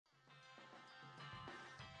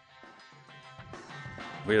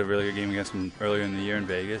We had a really good game against them earlier in the year in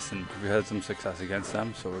Vegas, and we had some success against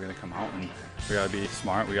them, so we're going to come out and we got to be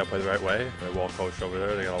smart. We got to play the right way. They're well coached over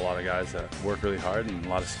there. They got a lot of guys that work really hard and a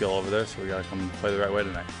lot of skill over there, so we got to come play the right way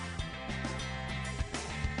tonight.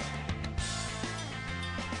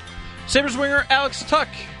 Sabres winger Alex Tuch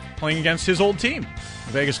playing against his old team,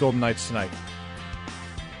 the Vegas Golden Knights, tonight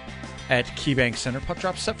at KeyBank Center. Puck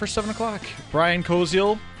drop set for 7 o'clock. Brian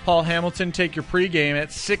Koziel, Paul Hamilton take your pregame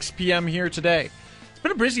at 6 p.m. here today. It's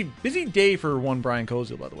been a busy day for one Brian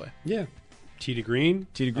Koziel, by the way. Yeah. T to Green.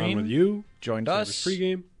 On with you. Joined us.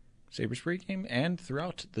 Sabres pregame, and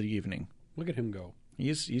throughout the evening. Look at him go.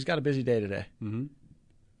 He's got a busy day today. Mm-hmm.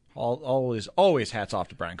 Always hats off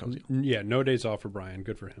to Brian Koziel. Yeah, no days off for Brian.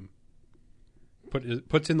 Good for him.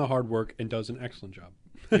 Puts in the hard work and does an excellent job.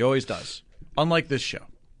 He always does. Unlike this show.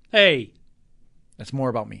 Hey, that's more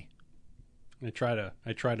about me. I try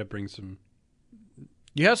to bring some.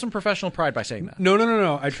 You have some professional pride by saying that.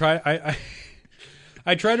 No. I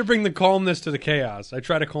try to bring the calmness to the chaos. I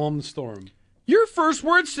try to calm the storm. Your first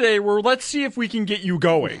words today were, "Let's see if we can get you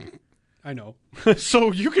going." I know.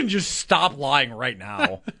 So you can just stop lying right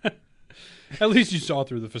now. At least you saw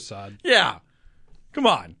through the facade. Yeah. Come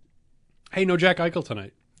on. Hey, no Jack Eichel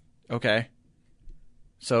tonight. Okay.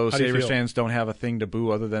 So Sabres fans don't have a thing to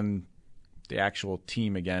boo other than the actual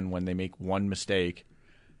team again when they make one mistake.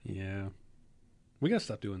 Yeah. We got to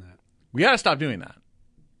stop doing that. We got to stop doing that.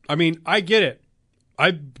 I mean, I get it.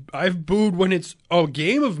 I've booed when it's a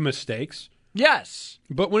game of mistakes. Yes.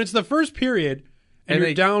 But when it's the first period and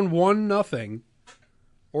you're down 1-0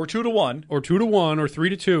 or 2-1 or 2-1 or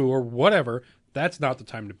 3-2 or whatever, that's not the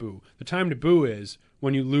time to boo. The time to boo is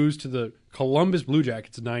when you lose to the Columbus Blue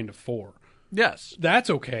Jackets 9-4. Yes. That's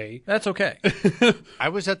okay. That's okay. I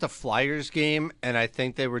was at the Flyers game, and I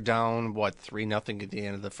think they were down, 3-0 at the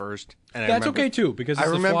end of the first. And that's okay, too, because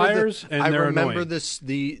it's the Flyers, and they're annoying. I remember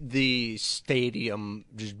the stadium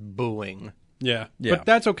just booing. Yeah. But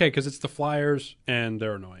that's okay, because it's the Flyers, and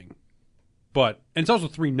they're annoying. And it's also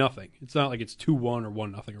 3-0. It's not like it's 2-1 or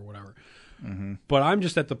 1-0 or whatever. Mm-hmm. But I'm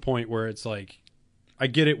just at the point where it's like, I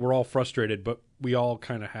get it, we're all frustrated, but we all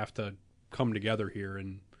kind of have to come together here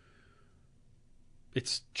and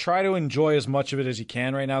try to enjoy as much of it as you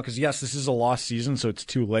can right now, because yes, this is a lost season, so it's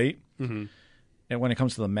too late. Mm-hmm. And when it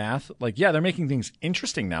comes to the math, they're making things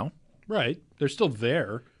interesting now. Right. They're still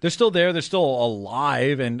there. They're still there. They're still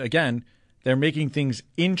alive. And again, they're making things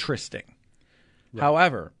interesting. Right.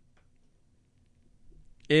 However,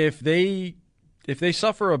 if they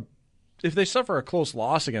suffer a close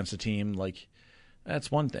loss against a team, that's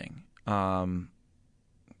one thing. And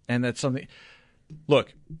that's something.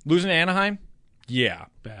 Look, losing to Anaheim, yeah,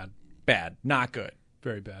 bad, not good,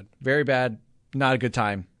 very bad, very bad, not a good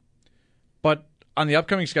time. But on the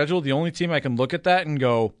upcoming schedule, the only team I can look at that and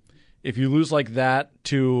go, if you lose like that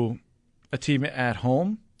to a team at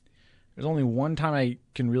home, there's only one time I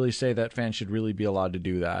can really say that fans should really be allowed to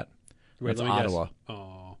do that. That's Ottawa.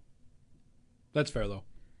 Oh, that's fair though.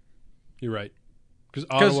 You're right. Because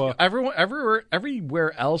Ottawa,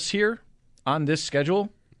 everywhere else here on this schedule,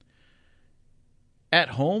 at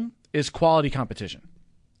home is quality competition.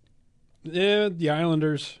 Yeah, the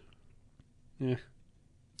Islanders. Yeah.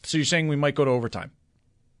 So you're saying we might go to overtime?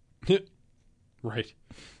 Right.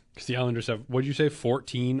 Because the Islanders have, what did you say,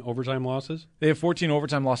 14 overtime losses? They have 14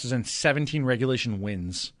 overtime losses and 17 regulation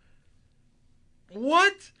wins.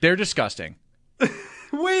 What? They're disgusting.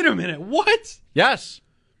 Wait a minute. What? Yes.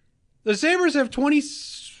 The Sabres have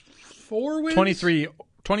 24 wins?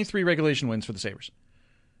 23 regulation wins for the Sabres.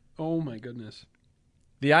 Oh, my goodness.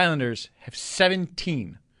 The Islanders have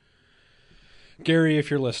 17. Gary,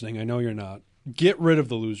 if you're listening, I know you're not. Get rid of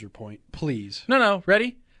the loser point, please. No.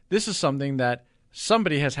 Ready? This is something that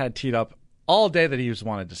somebody has had teed up all day that he's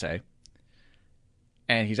wanted to say.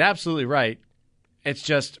 And he's absolutely right. It's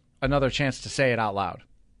just another chance to say it out loud.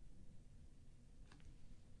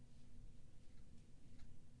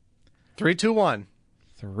 3-2-1.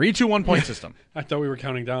 3-2-1 point system. I thought we were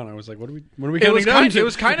counting down. I was like, what are we counting down to? It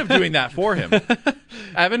was kind of doing that for him.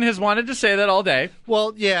 Evan has wanted to say that all day.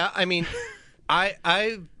 Well, yeah, I mean,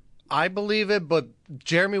 I believe it, but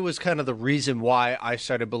Jeremy was kind of the reason why I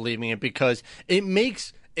started believing it, because it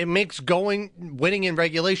makes winning in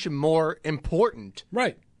regulation more important.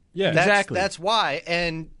 Right. Yeah, exactly. That's why.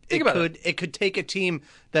 And it could take a team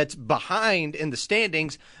that's behind in the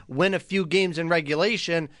standings, win a few games in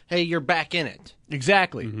regulation. Hey, you're back in it.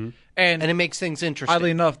 Exactly. Mm-hmm. And it makes things interesting.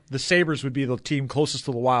 Oddly enough, the Sabres would be the team closest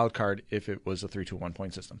to the wild card if it was a 3-2-1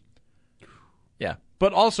 point system. Yeah.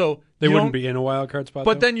 But also, they wouldn't be in a wild card spot.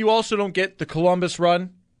 But though? then you also don't get the Columbus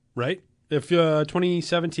run. Right. If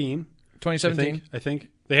 2017, I think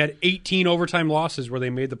They had 18 overtime losses where they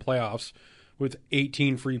made the playoffs with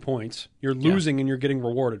 18 free points. You're losing and you're getting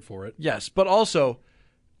rewarded for it. Yes, but also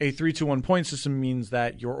a 3-2-1 point system means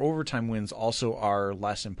that your overtime wins also are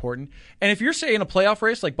less important. And if you're, say, in a playoff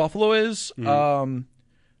race like Buffalo is,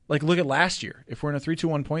 like look at last year. If we're in a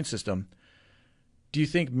 3-2-1 point system, do you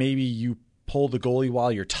think maybe you pull the goalie while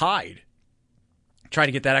you're tied? Try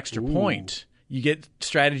to get that extra point. You get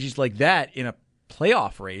strategies like that in a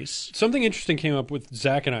playoff race. Something interesting came up with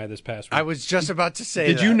Zach and I this past week. I was just about to say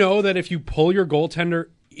Did that. you know that if you pull your goaltender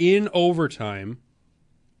in overtime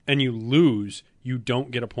and you lose, you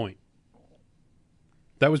don't get a point?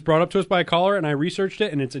 That was brought up to us by a caller, and I researched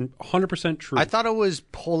it, and it's 100% true. I thought it was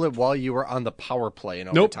pull it while you were on the power play in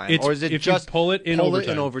Nope, overtime. Or is it if you just pull it in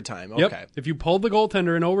overtime? Okay. Yep. If you pull the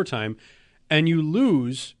goaltender in overtime and you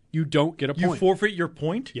lose, you don't get a point. You forfeit your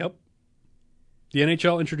point? Yep. The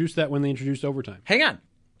NHL introduced that when they introduced overtime. Hang on.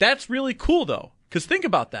 That's really cool, though, because think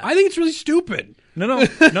about that. I think it's really stupid. No,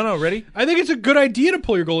 ready? I think it's a good idea to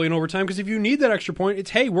pull your goalie in overtime because if you need that extra point,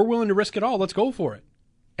 it's, hey, we're willing to risk it all. Let's go for it.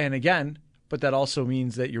 And again, but that also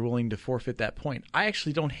means that you're willing to forfeit that point. I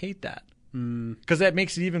actually don't hate that because that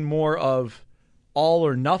makes it even more of all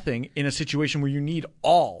or nothing in a situation where you need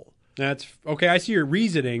all. That's okay. I see your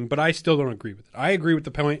reasoning, but I still don't agree with it. I agree with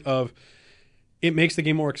the point of it makes the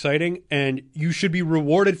game more exciting, and you should be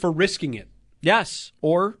rewarded for risking it. Yes,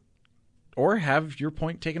 or have your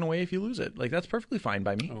point taken away if you lose it. Like, that's perfectly fine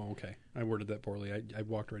by me. Oh, okay. I worded that poorly. I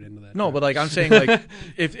walked right into that. No, but like I'm saying, like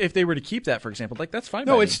if they were to keep that, for example, like that's fine.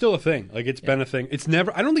 No, by it's me. still a thing. Like it's been a thing. It's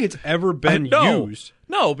never. I don't think it's ever been No. used.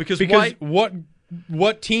 No, because Because why?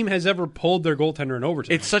 what team has ever pulled their goaltender in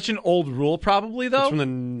overtime? It's such an old rule, probably It's though, from the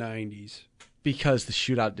 90s. because the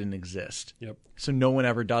shootout didn't exist. Yep. So no one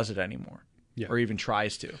ever does it anymore, Yeah. or even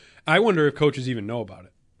tries to. I wonder if coaches even know about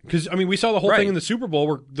it. Because, I mean, we saw the whole Right. thing in the Super Bowl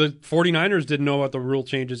where the 49ers didn't know about the rule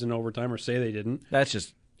changes in overtime or say they didn't. That's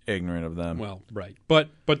just ignorant of them. Well, right. But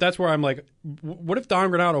that's where I'm like, what if Don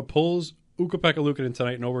Granato pulls Ukko-Pekka Luukkonen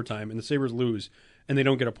tonight in overtime and the Sabres lose and they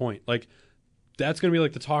don't get a point? Like, that's going to be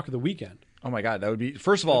like the talk of the weekend. Oh my God, that would be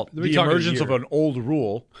first of all We'll the be talking a emergence year. of an old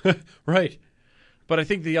rule. Right. But I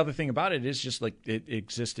think the other thing about it is just like it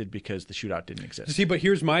existed because the shootout didn't exist. See, but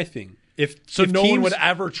here's my thing. If So no one teams- would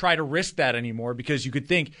ever try to risk that anymore because you could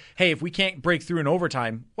think, hey, if we can't break through in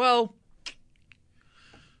overtime, well,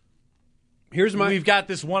 Here's my. we've got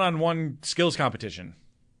this one-on-one skills competition.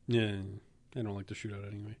 Yeah, I don't like the shootout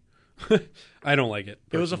anyway. I don't like it.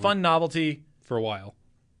 It was a personally, fun novelty, for a while.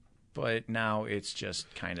 but now it's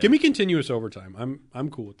just kind of Give me continuous overtime. I'm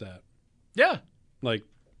cool with that. yeah, Like,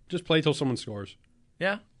 just play till someone scores.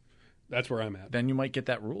 yeah. That's where I'm at. Then you might get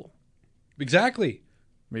that rule. Exactly.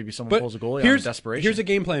 Maybe someone But pulls a goalie out of desperation. here's a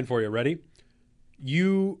game plan for you. Ready?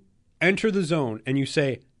 You enter the zone and you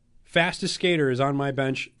say, fastest skater is on my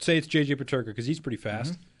bench. Say it's JJ Peterka because he's pretty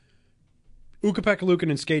fast. Ukko-Pekka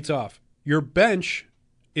Luukkonen skates off. Your bench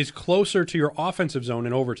is closer to your offensive zone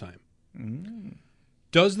in overtime.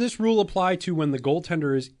 Does this rule apply to when the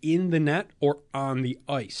goaltender is in the net or on the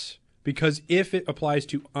ice? Because if it applies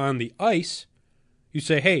to on the ice, you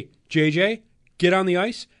say, hey, JJ, get on the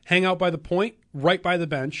ice, hang out by the point, right by the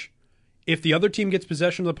bench. If the other team gets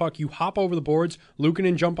possession of the puck, you hop over the boards,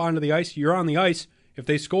 Luukkonen jump onto the ice, you're on the ice. If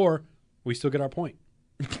they score, we still get our point.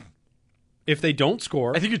 If they don't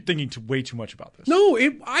score... I think you're thinking way too much about this. No,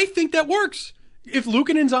 I think that works. If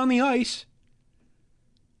Luukkonen's on the ice,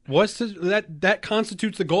 that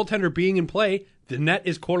constitutes the goaltender being in play. The net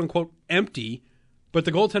is quote-unquote empty, but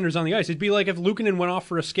the goaltender's on the ice. It'd be like if Luukkonen went off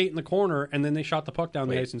for a skate in the corner and then they shot the puck down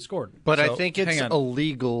the ice and scored. But So, I think it's hang on.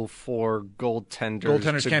 illegal for goaltenders.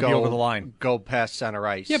 Goaltenders to can't be over the line. Go past center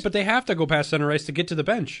ice. Yeah, but they have to go past center ice to get to the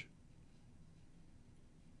bench.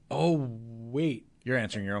 Oh, wait. You're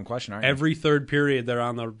answering your own question, aren't you? Every third period, they're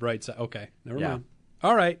on the right side. Okay, never Yeah. mind.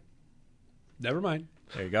 All right. Never mind.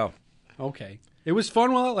 There you go. Okay. It was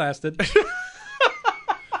fun while it lasted.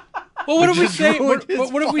 Well, what if we just say? ruined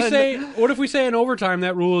What his if we fun. say? What if we say in overtime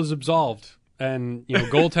that rule is absolved, and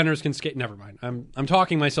goaltenders can skate? Never mind. I'm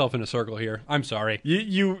talking myself in a circle here. I'm sorry.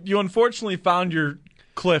 You unfortunately found your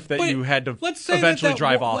cliff that But you had to let's say eventually that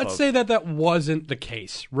drive off Let's of. say that wasn't the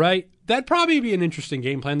case, right? That'd probably be an interesting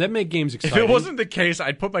game plan. That'd make games If exciting. it wasn't the case,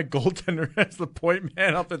 I'd put my goaltender as the point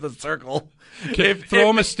man up in the circle. Throw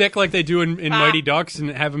him a stick like they do in Mighty Ducks and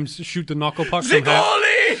have him shoot the knuckle puck. The from half.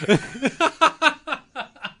 goalie!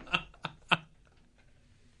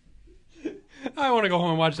 I want to go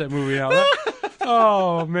home and watch that movie now.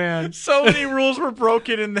 Oh man. So many rules were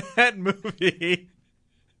broken in that movie.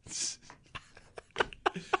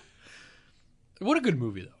 What a good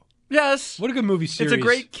movie, though. Yes. What a good movie series. It's a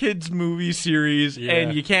great kids movie series, Yeah.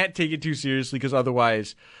 and you can't take it too seriously because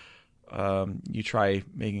otherwise you try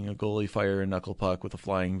making a goalie fire a knuckle puck with a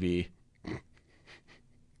flying V.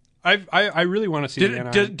 I really want to see the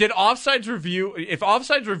Anaheim. Did Offsides Review, if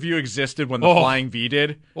Offsides Review existed when the Oh. flying V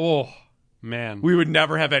did, Oh, man. we would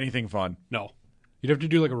never have anything fun. No. You'd have to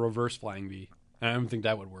do like a reverse flying V. I don't think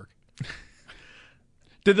that would work.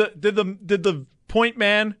 Did the point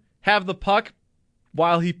man have the puck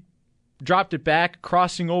while he dropped it back,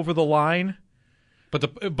 crossing over the line?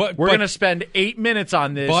 But We're going to spend 8 minutes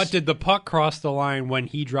on this. But did the puck cross the line when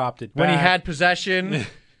he dropped it back? when he had possession?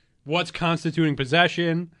 What's constituting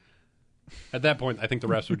possession? At that point, I think the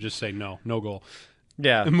refs would just say no goal.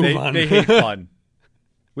 Yeah, Move on. they hate fun.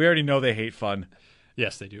 We already know they hate fun.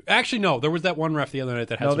 Yes, they do. Actually, no. There was that one ref the other night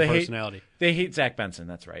that had some personality. They hate Zach Benson.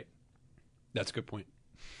 That's right. That's a good point.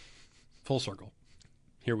 Full circle.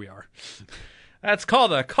 Here we are. That's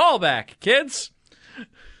called a callback, kids.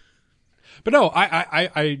 But no, I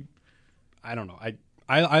don't know.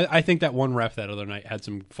 I think that one ref that other night had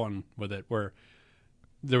some fun with it, where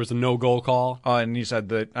there was a no goal call. Oh, and he said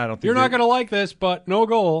that I don't think You're not going to like this, but no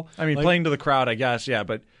goal. I mean, Like, playing to the crowd, I guess. Yeah,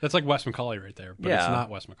 but that's like Wes McCauley right there, but it's Yeah.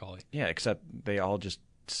 not Wes McCauley. yeah, except they all just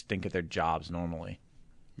stink at their jobs normally.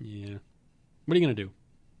 Yeah. What are you going to do?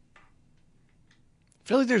 I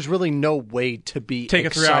feel like there's really no way to be Take a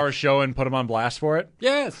excited. 3-hour show and put them on blast for it.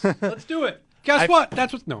 Yes, let's do it. Guess what?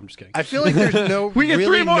 That's what. No, I'm just kidding. I feel like there's no We get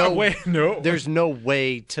really 3 more. no Wait, no. there's no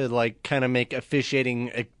way to like kind of make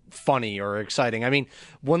officiating funny or exciting. I mean,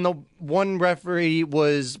 when the one referee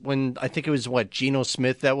was when I think it was Geno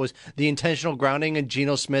Smith that was the intentional grounding and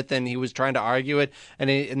Geno Smith, and he was trying to argue it, and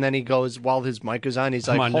then he goes while his mic is on, he's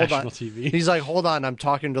like, on "Hold on," national TV. He's like, "Hold on, I'm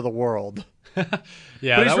talking to the world." Yeah, But he's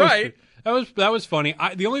that was, right. That was funny.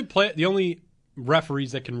 The only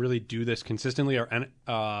referees that can really do this consistently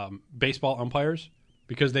are baseball umpires,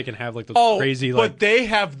 because they can have like those crazy but they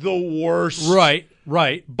have the worst right.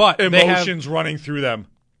 But emotions running through them.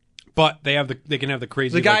 They can have the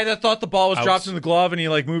crazy. The guy like, that thought the ball was outs. dropped in the glove and he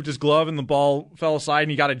like moved his glove and the ball fell aside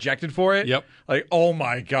and he got ejected for it. Yep. Like, oh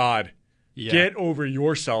my God. yeah, Get over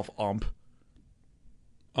yourself, ump.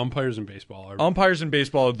 umpires in baseball are Umpires in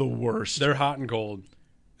baseball are the worst. they're hot and cold,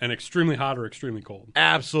 and extremely hot or extremely cold.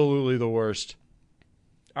 Absolutely the worst.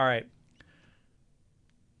 All right.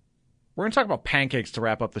 We're going to talk about pancakes to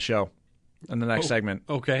wrap up the show in the next segment.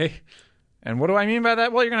 Okay. And what do I mean by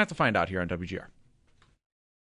that? Well, you're going to have to find out here on WGR.